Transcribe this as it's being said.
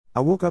I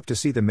woke up to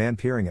see the man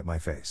peering at my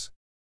face.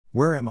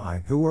 "Where am I?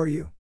 Who are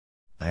you?"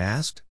 I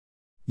asked.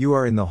 "You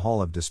are in the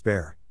Hall of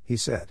Despair," he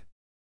said.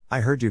 "I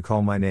heard you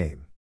call my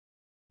name."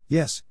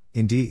 Yes,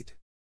 indeed.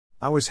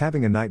 I was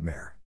having a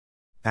nightmare.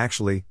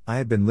 Actually, I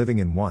had been living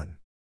in one.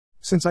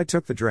 Since I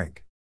took the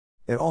drink.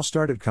 It all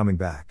started coming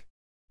back.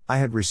 I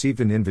had received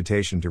an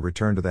invitation to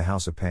return to the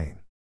House of Pain.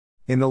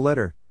 In the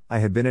letter, I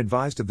had been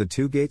advised of the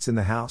two gates in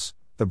the house,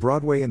 the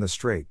Broadway and the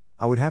Straight.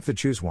 I would have to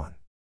choose one.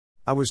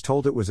 I was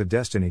told it was a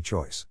destiny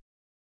choice.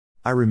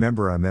 I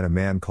remember I met a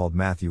man called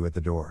Matthew at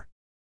the door.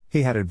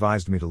 He had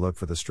advised me to look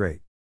for the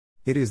Straight.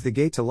 "It is the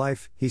gate to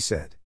life," he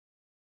said.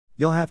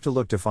 "You'll have to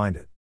look to find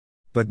it.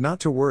 But not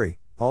to worry,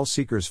 all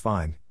seekers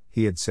find,"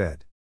 he had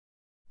said.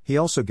 He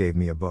also gave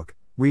me a book.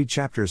 "Read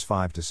chapters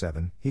 5 to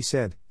 7, he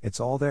said, "it's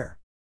all there."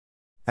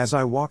 As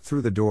I walked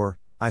through the door,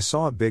 I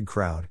saw a big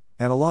crowd,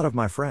 and a lot of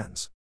my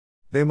friends.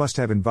 They must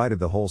have invited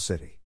the whole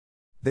city.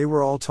 They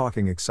were all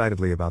talking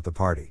excitedly about the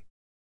party.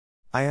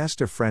 I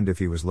asked a friend if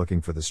he was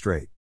looking for the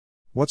Straight.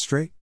 "What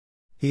Straight?"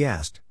 he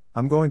asked.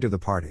 "I'm going to the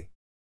party."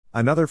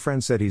 Another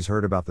friend said he's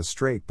heard about the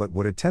Straight but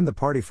would attend the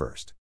party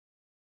first.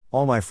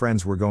 All my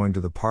friends were going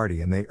to the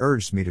party and they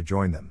urged me to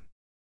join them.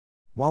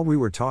 While we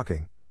were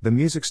talking, the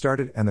music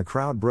started and the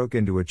crowd broke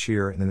into a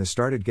cheer and then they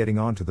started getting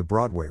onto the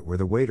Broadway where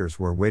the waiters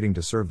were waiting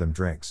to serve them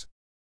drinks.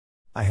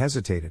 I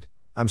hesitated.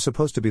 I'm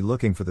supposed to be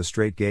looking for the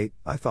Straight gate,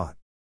 I thought.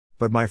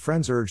 But my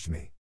friends urged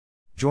me.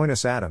 "Join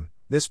us, Adam,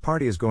 this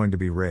party is going to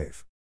be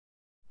rave."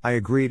 I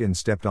agreed and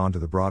stepped onto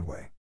the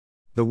Broadway.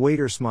 The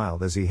waiter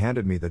smiled as he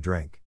handed me the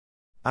drink.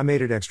 "I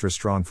made it extra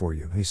strong for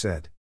you," he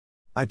said.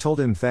 I told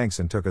him thanks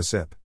and took a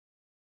sip.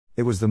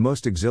 It was the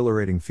most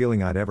exhilarating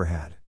feeling I'd ever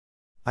had.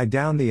 I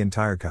downed the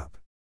entire cup.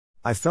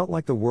 I felt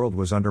like the world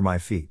was under my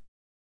feet.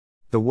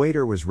 The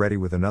waiter was ready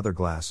with another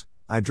glass.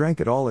 I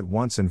drank it all at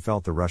once and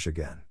felt the rush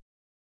again.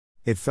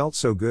 It felt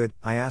so good,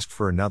 I asked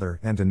for another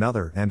and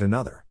another and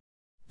another.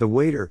 The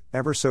waiter,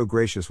 ever so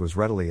gracious, was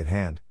readily at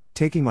hand,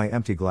 taking my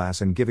empty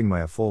glass and giving me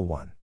a full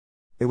one.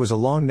 It was a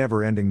long,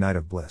 never-ending night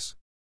of bliss.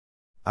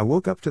 I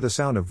woke up to the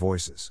sound of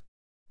voices.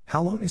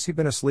 "How long has he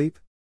been asleep?"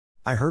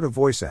 I heard a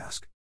voice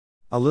ask.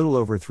 "A little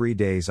over 3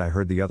 days," I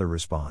heard the other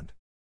respond.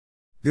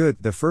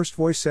 "Good," the first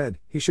voice said,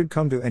 "he should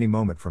come to any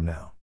moment from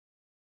now."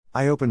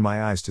 I opened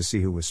my eyes to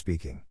see who was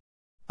speaking.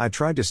 I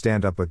tried to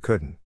stand up but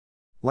couldn't.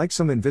 Like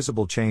some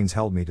invisible chains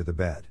held me to the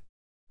bed.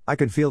 I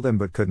could feel them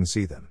but couldn't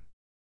see them.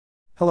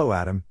 "Hello,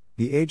 Adam,"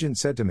 the agent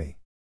said to me.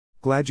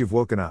 "Glad you've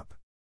woken up.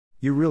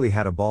 You really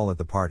had a ball at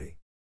the party."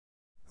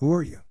 "Who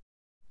are you?"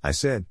 I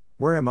said.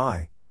 "Where am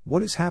I?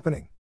 What is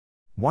happening?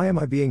 Why am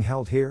I being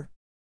held here?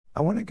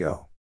 I want to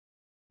go."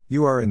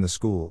 "You are in the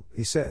school,"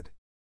 he said.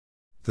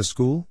 "The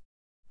school?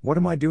 What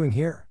am I doing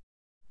here?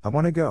 I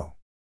want to go.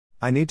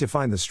 I need to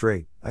find the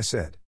Straight," I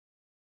said.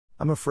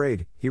 "I'm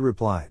afraid," he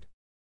replied.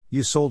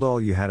 "You sold all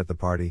you had at the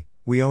party,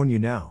 we own you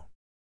now.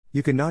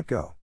 You cannot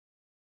go."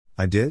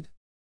 I did?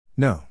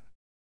 No.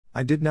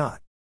 I did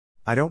not.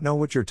 I don't know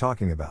what you're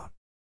talking about.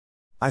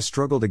 I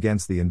struggled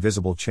against the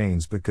invisible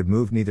chains but could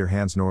move neither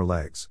hands nor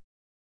legs.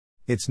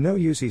 "It's no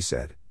use," he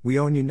said, "we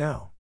own you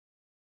now.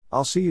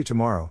 I'll see you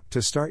tomorrow,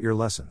 to start your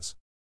lessons."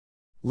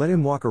 "Let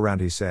him walk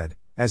around," he said,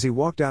 as he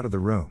walked out of the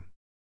room.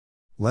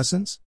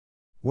 Lessons?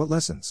 What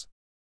lessons?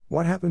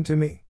 What happened to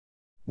me?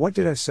 What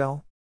did I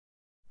sell?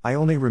 I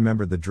only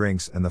remembered the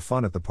drinks and the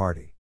fun at the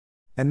party.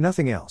 And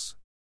nothing else.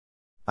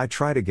 I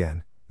tried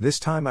again. This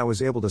time I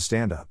was able to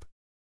stand up.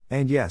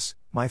 And yes,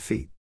 my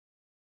feet.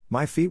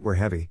 My feet were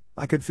heavy,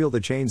 I could feel the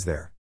chains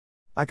there.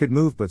 I could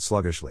move but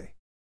sluggishly.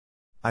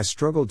 I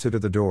struggled to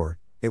the door,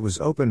 it was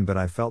open but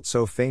I felt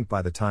so faint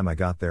by the time I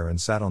got there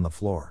and sat on the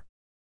floor.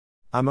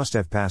 I must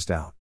have passed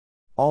out.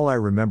 All I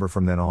remember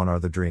from then on are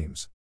the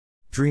dreams.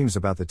 Dreams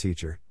about the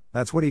teacher,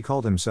 that's what he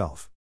called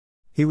himself.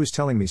 He was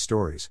telling me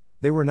stories,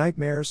 they were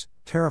nightmares,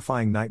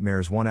 terrifying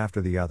nightmares one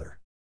after the other.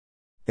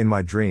 In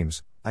my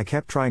dreams, I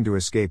kept trying to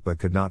escape but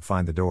could not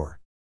find the door.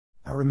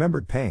 I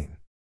remembered pain.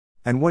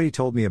 And what he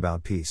told me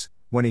about peace,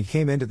 when he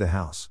came into the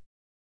house.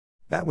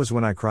 That was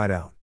when I cried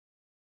out.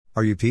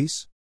 Are you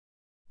peace?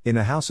 In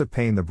a house of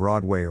pain, the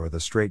Broadway or the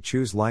Straight,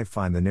 choose life,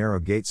 find the narrow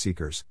gate,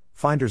 seekers,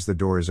 finders, the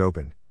door is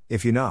open,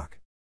 if you knock.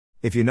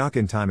 If you knock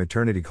in time,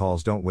 eternity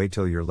calls, don't wait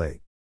till you're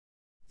late.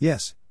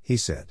 Yes, he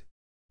said.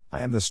 I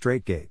am the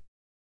Straight gate.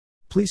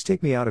 Please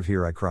take me out of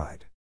here, I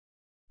cried.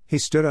 He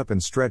stood up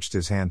and stretched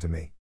his hand to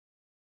me.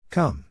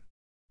 Come.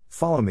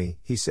 Follow me,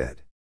 he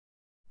said.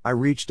 I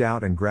reached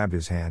out and grabbed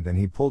his hand and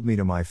he pulled me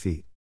to my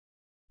feet.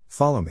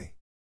 Follow me,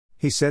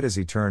 he said as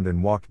he turned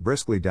and walked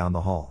briskly down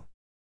the hall.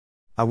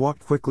 I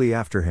walked quickly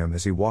after him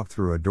as he walked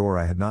through a door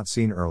I had not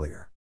seen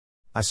earlier.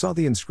 I saw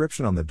the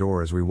inscription on the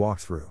door as we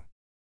walked through.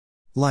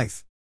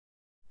 Life.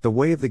 The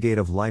way of the gate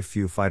of life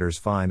few fighters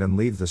find and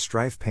leave, the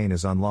strife pain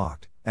is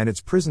unlocked, and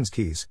its prison's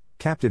keys,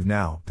 captive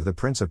now, to the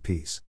Prince of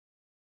Peace.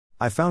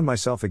 I found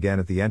myself again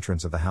at the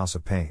entrance of the House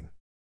of Pain.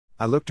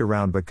 I looked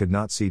around but could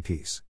not see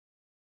peace.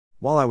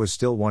 While I was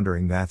still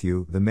wondering,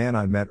 Matthew, the man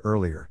I'd met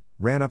earlier,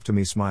 ran up to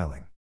me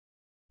smiling.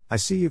 I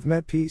see you've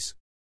met peace?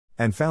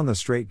 And found the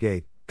Straight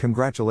gate,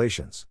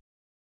 congratulations.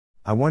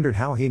 I wondered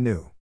how he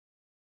knew.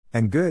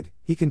 And good,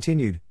 he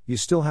continued, you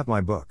still have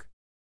my book.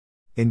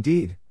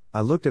 Indeed,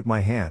 I looked at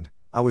my hand,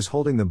 I was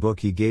holding the book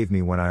he gave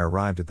me when I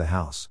arrived at the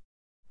house.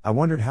 I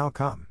wondered how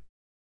come.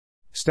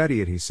 Study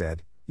it, he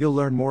said, you'll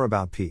learn more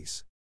about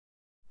peace.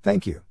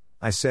 Thank you,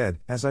 I said,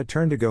 as I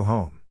turned to go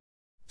home.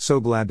 So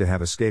glad to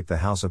have escaped the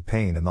house of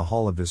pain and the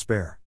hall of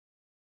despair.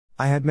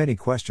 I had many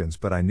questions,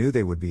 but I knew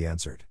they would be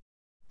answered.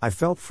 I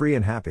felt free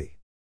and happy.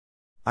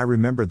 I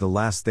remembered the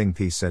last thing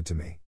peace said to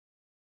me.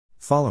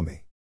 Follow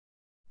me.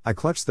 I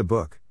clutched the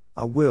book.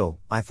 I will,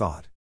 I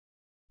thought.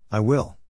 I will.